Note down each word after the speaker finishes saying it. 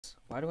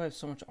Why do I have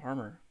so much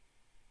armor?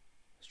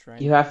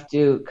 Strength. You have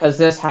to, because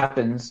this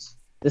happens.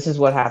 This is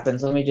what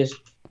happens. Let me just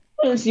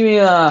give me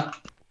a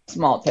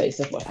small taste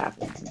of what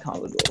happens in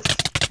combo duels.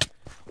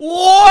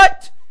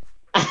 What?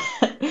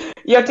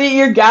 You have to eat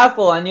your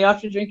gaffle and you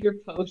have to drink your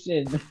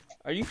potion.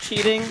 Are you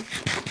cheating?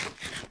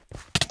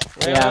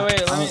 Wait, Yeah,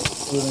 wait, let me.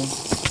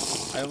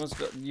 I almost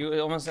got, you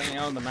almost sent me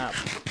out on the map.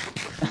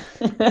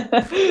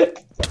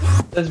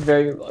 That's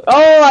very good.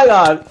 Oh my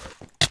god!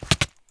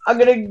 I'm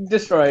getting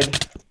destroyed.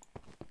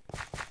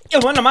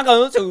 What am I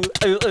going to?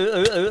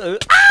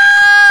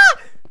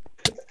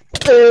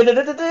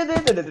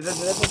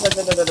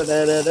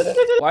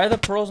 Why are the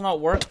pearls not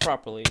work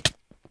properly?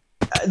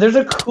 There's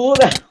a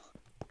cooldown.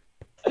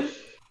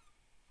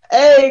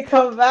 Hey,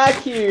 come back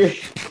here!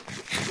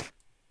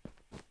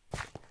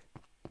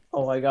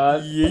 Oh my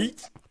god.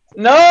 Yeet.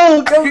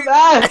 No, come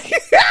back!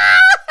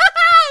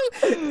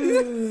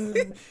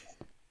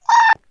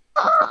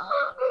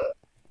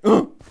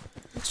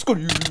 Screw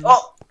you.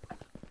 Oh!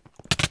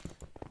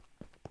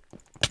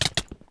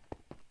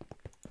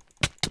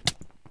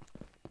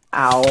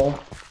 Ow.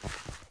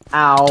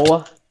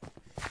 Ow.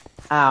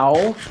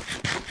 Ow.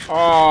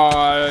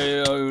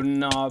 Oh,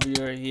 knob,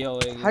 you're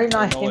healing. How are you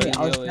not hitting me?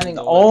 I was standing.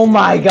 Oh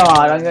my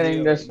god, I'm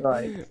getting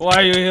destroyed. Why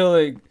are you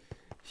healing?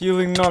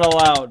 Healing not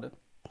allowed.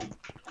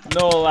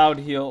 No allowed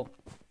heal.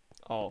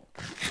 Oh,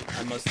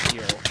 I must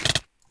heal.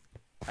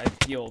 I've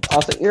healed.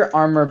 Also, your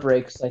armor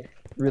breaks like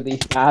really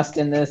fast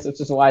in this, which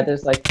is why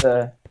there's like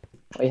the.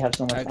 Why you have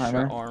so much Extra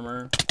armor.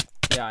 armor.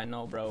 Yeah, I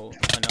know, bro.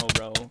 I know,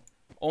 bro.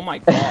 Oh my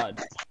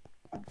god.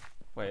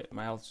 Wait,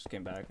 my health just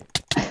came back.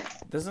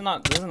 This is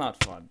not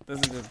fun. This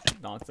is just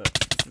nonsense.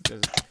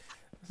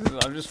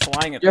 I'm just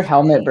flying at Your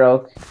helmet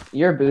broke.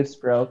 Your boots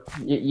broke.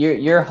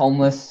 You're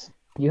homeless.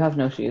 You have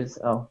no shoes.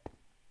 Oh.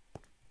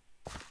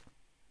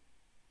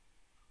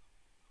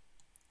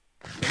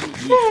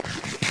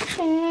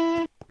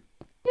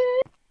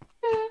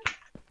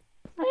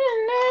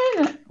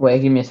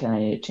 Wait, give me a second. I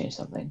need to change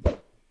something.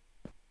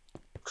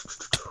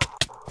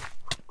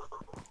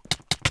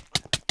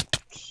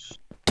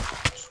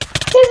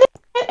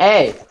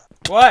 Hey!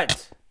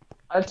 What?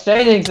 I'm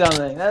changing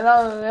something. That's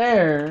not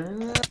there.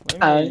 What do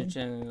you mean you're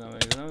changing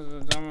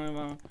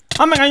something?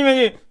 Oh my god,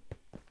 you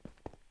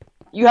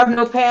You have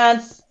no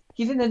pants.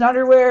 He's in his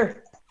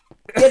underwear.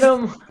 Get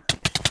him.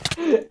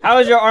 How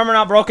is your armor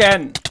not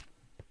broken?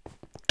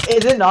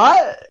 Is it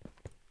not?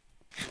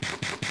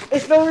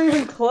 It's not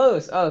even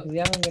close. Oh, because you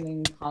haven't been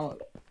in combo.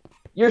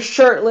 You're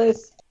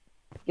shirtless.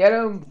 Get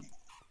him.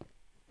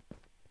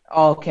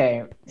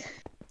 Okay.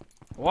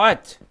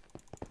 What?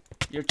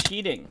 You're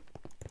cheating.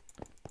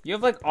 You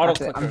have like auto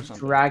clicker or something.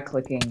 Drag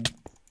clicking.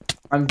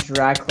 I'm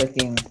drag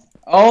clicking.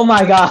 Oh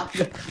my god.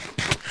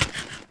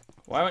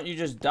 Why don't you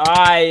just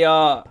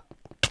die?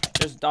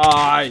 Just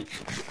die.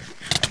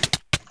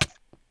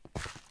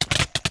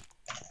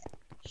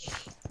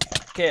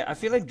 Okay, I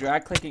feel like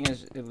drag clicking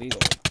is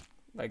illegal.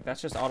 Like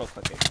that's just auto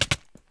clicking.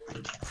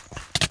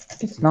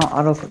 It's not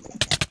auto clicking.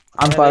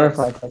 I'm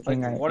butterfly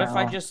clicking right now. What if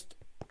I just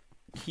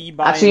keybind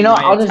Actually, no,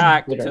 my I'll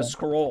attack just to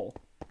scroll?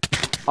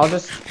 I'll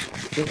just.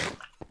 You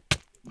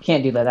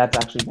can't do that. That's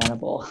actually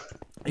bannable.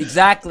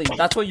 Exactly.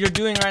 That's what you're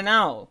doing right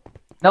now.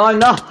 No, I'm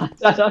not.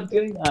 I'm not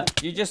doing that.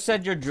 You just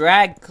said you're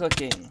drag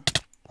clicking.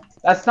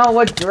 That's not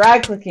what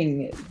drag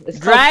clicking is. It's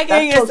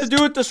Dragging is to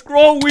do with the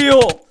scroll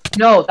wheel.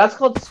 No, that's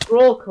called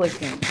scroll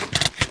clicking.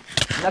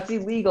 That's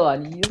illegal,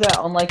 and you use that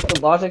on like the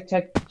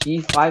Logitech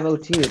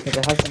G502 because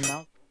it has the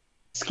mouse.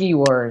 Ski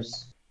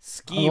Wars.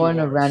 Ski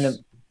Wars.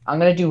 I'm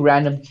gonna do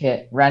random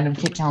kit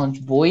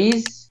challenge,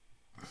 boys.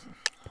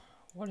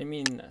 What do you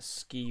mean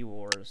Ski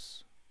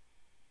Wars?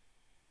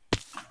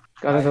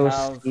 Gotta go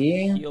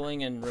skiing.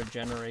 Healing and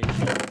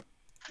regeneration.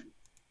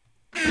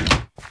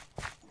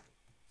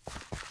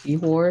 Ski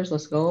Wars,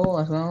 let's go.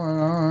 Let's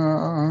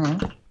go.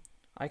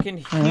 I can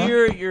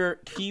hear your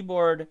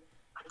keyboard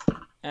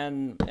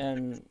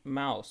and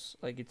mouse.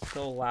 Like it's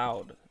so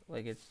loud.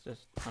 Like it's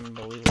just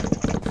unbelievable.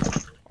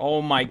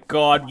 Oh my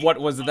god, what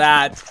was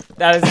that?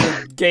 That is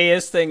the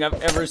gayest thing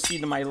I've ever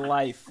seen in my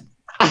life.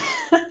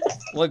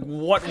 Like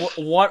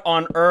what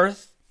on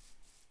earth?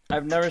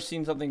 I've never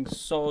seen something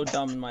so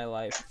dumb in my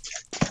life.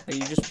 Like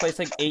you just placed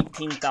like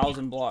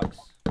 18,000 blocks.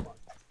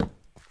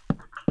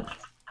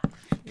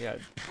 Yeah,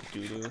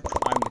 doo-doo.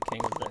 I'm the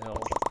king of the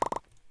hill.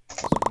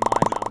 This is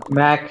my mountain.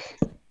 Mac.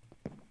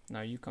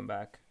 Now you come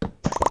back.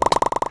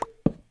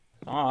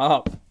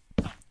 Stop.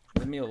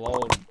 Leave me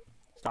alone.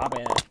 Stop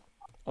it.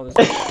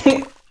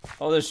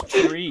 Oh, there's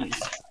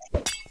trees.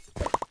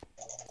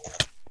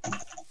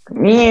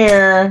 Come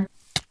here.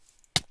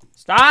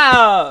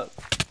 Stop!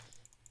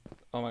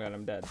 Oh my god,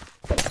 I'm dead.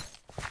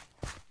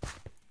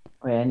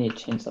 Wait, I need to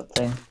change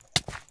something.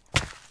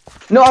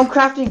 No, I'm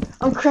crafting!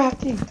 I'm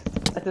crafting!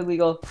 That's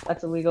illegal.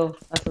 That's illegal.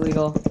 That's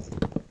illegal.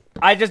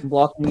 I just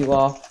blocking you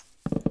off.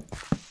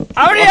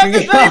 I already have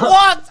this many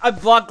blocks! I'm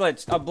block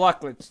glitched. I'm block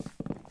glitched.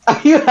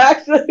 Are you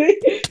actually?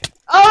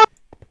 Oh!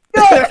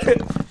 No!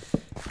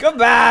 Come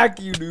back,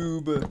 you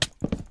noob.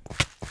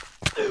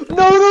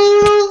 No, no,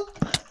 no!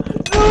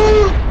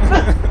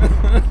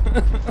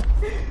 No!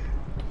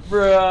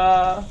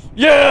 Bruh.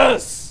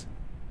 Yes!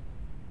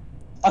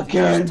 Did you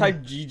Again. just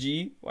type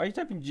GG? Why are you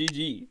typing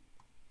GG?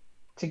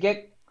 To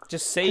get.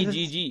 Just say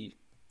GG.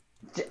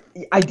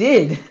 I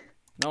did.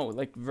 No,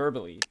 like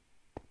verbally.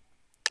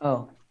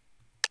 Oh.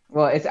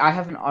 Well, I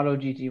have an auto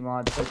GG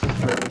mod, so it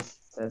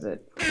just says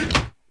it.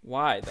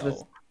 Why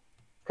though?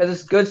 Because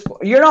it's good.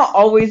 You're not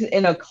always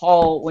in a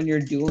call when you're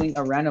dueling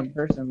a random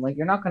person. Like,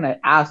 you're not gonna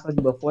ask like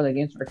before the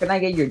game starts. Can I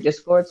get your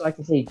Discord so I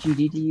can say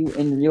GG to you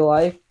in real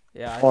life?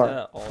 Yeah, I say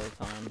that all the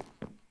time.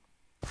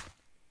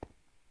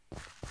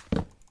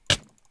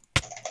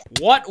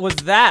 What was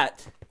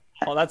that?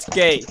 Oh, that's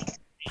gay.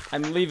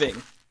 I'm leaving.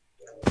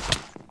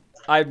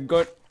 I'm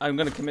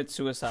gonna commit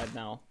suicide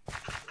now.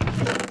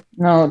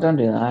 No, don't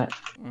do that.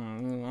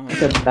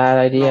 It's a bad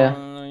idea.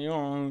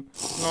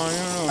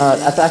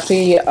 That's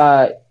actually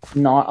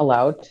not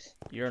allowed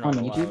You're not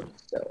on allowed. YouTube.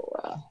 So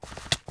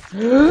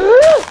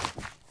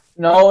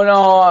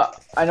no,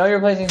 I know you're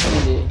playing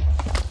TNT.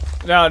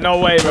 No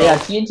way, bro. Yeah,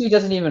 TNT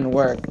doesn't even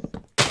work.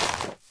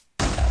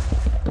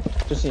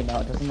 Just so you know,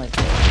 it doesn't like.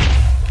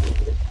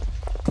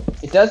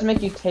 It does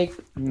make you take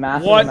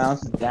massive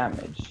amounts of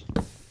damage.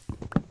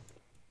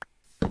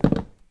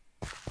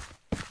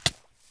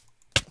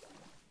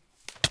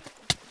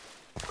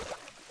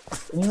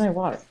 Give me my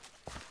water.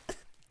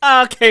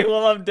 Okay,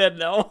 well I'm dead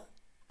now.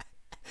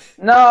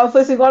 No, I'm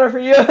placing water for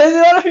you. I'm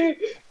placing water for you.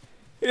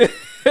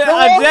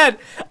 I'm dead.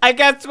 I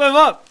can't swim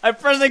up. I'm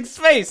pressing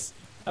space.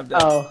 I'm dead.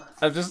 Oh.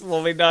 I'm just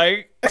slowly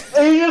dying.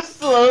 You're just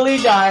slowly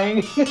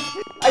dying.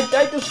 I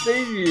tried to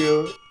save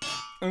you.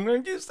 I'm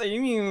going to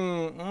save you.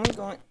 Oh my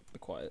god. Be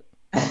quiet.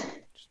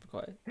 Just be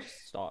quiet.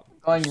 Just stop.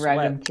 Going Sweat.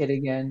 random kid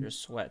again. You're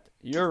sweat.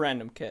 You're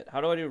random kit.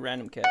 How do I do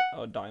random kit?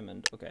 Oh,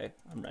 diamond. Okay,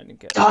 I'm random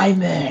kit.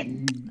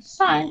 Diamond.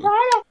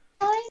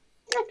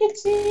 I can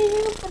see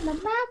you from the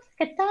map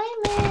like a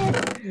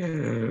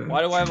diamond.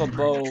 Why do I have a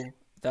bow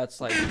that's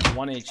like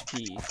 1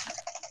 HP?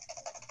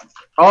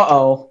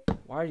 Uh-oh.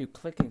 Why are you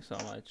clicking so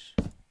much?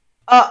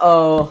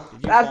 Uh-oh.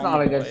 Did you That's fall in not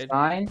the a good void?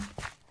 sign.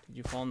 Did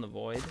you fall in the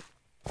void?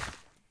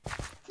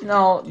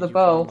 No, Did the you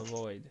fall bow. in the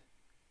void?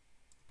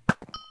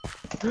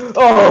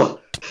 Oh!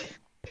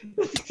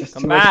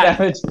 Come back!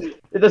 Damage.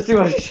 It does too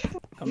much.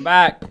 Come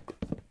back!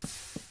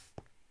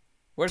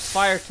 Where's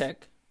fire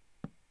tech?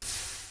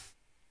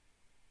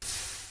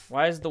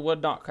 Why is the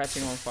wood not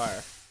catching on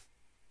fire?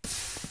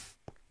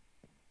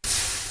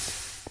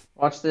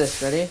 Watch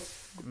this, ready?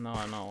 No,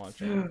 I'm not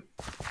watching.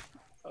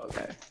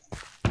 Okay.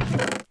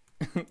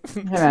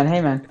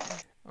 Hey man.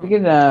 We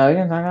can talk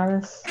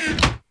about this?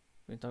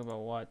 We talk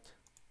about what?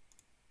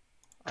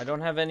 I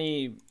don't have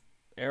any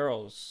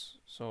arrows,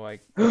 so I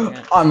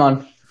can't. I'm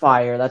on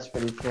fire, that's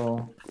pretty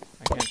cool.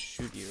 I can't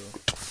shoot you.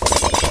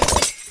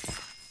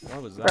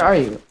 What was that? Where are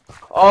you?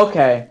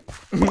 Okay.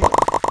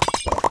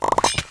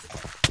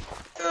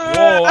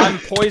 Whoa, I'm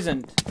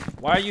poisoned.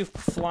 Why are you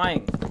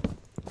flying?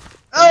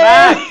 Come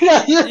back!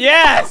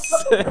 Yes!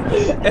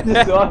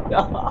 Just walked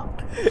off.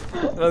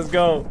 Let's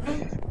go.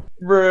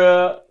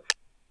 Bruh.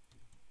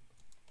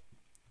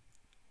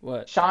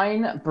 What?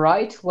 Shine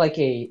bright like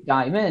a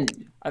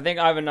diamond. I think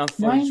I have enough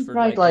Mine footage for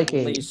bright like,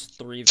 like at a- least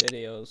 3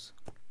 videos.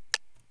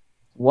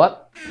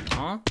 What?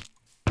 Huh?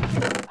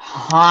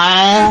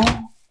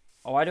 Huh?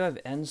 Oh, I do have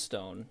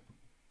endstone.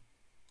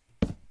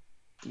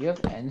 You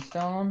have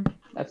endstone?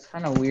 That's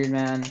kind of weird,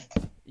 man.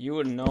 You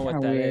wouldn't know what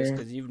Kinda that is weird.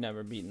 because you've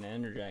never beaten the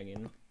Ender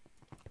Dragon.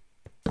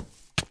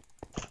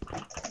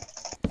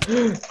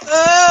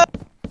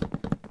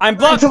 I'm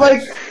blocked!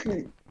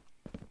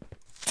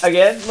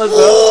 Again? Let's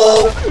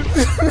go.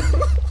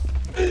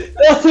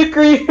 That's a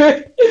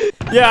creeper.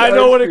 Yeah, I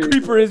know what a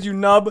creeper is, you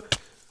nub.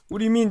 What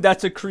do you mean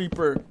that's a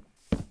creeper?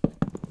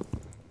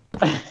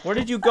 Where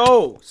did you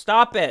go?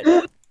 Stop it.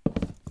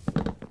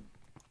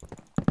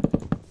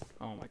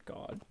 Oh my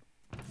god.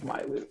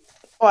 My loot.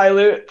 My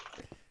loot.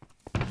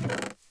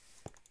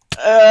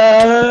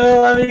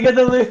 Let me get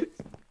the loot.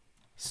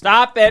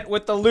 Stop it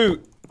with the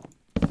loot.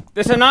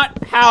 This is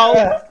not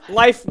how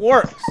life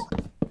works.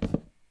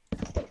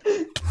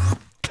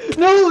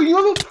 No, you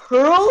have a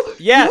pearl?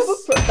 Yes. You,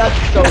 have a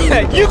That's so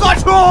weird. You got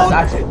trolled!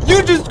 That's-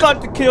 You just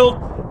got killed!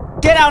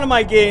 Get out of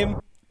my game!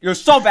 You're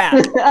so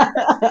bad!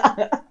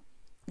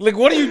 Like,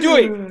 what are you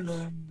doing?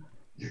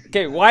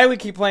 Okay, why do we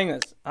keep playing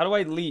this? How do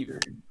I leave?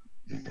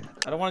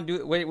 I don't want to do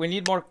it. Wait, we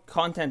need more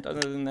content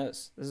other than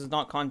this. This is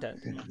not content.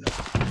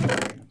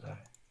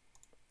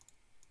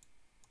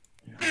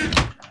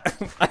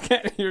 I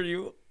can't hear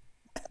you.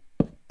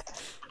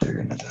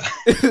 You're gonna die.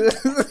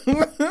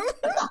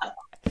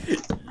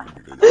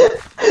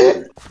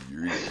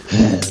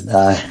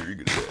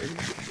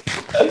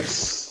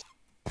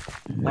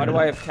 Why do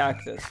I have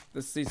cactus?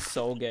 This is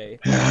so gay.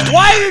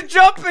 Why are you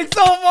jumping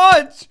so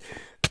much?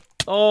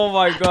 Oh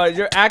my god,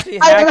 you're actually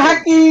I am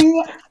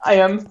hacking. hacking. I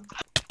am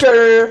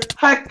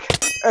hack.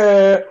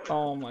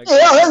 Oh my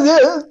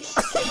god.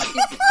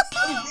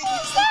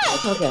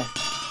 Okay.